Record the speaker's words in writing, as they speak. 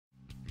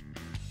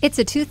It's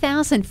a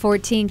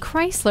 2014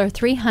 Chrysler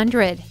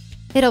 300.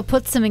 It'll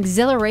put some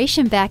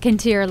exhilaration back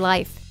into your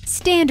life.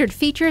 Standard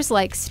features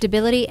like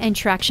stability and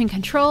traction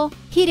control,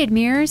 heated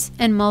mirrors,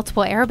 and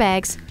multiple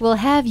airbags will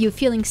have you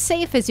feeling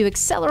safe as you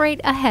accelerate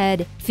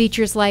ahead.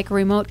 Features like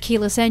remote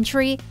keyless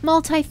entry,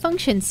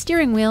 multi-function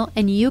steering wheel,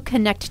 and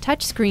Uconnect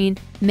touchscreen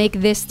make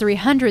this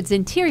 300's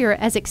interior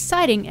as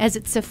exciting as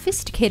its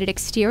sophisticated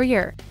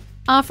exterior.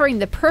 Offering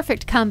the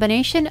perfect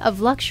combination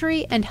of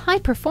luxury and high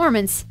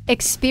performance,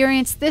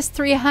 experience this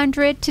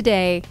 300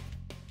 today.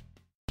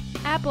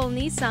 Apple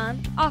Nissan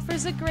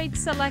offers a great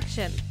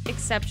selection,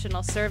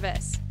 exceptional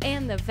service,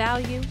 and the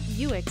value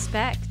you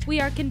expect.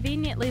 We are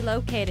conveniently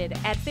located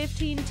at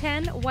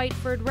 1510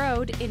 Whiteford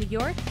Road in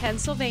York,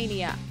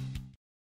 Pennsylvania.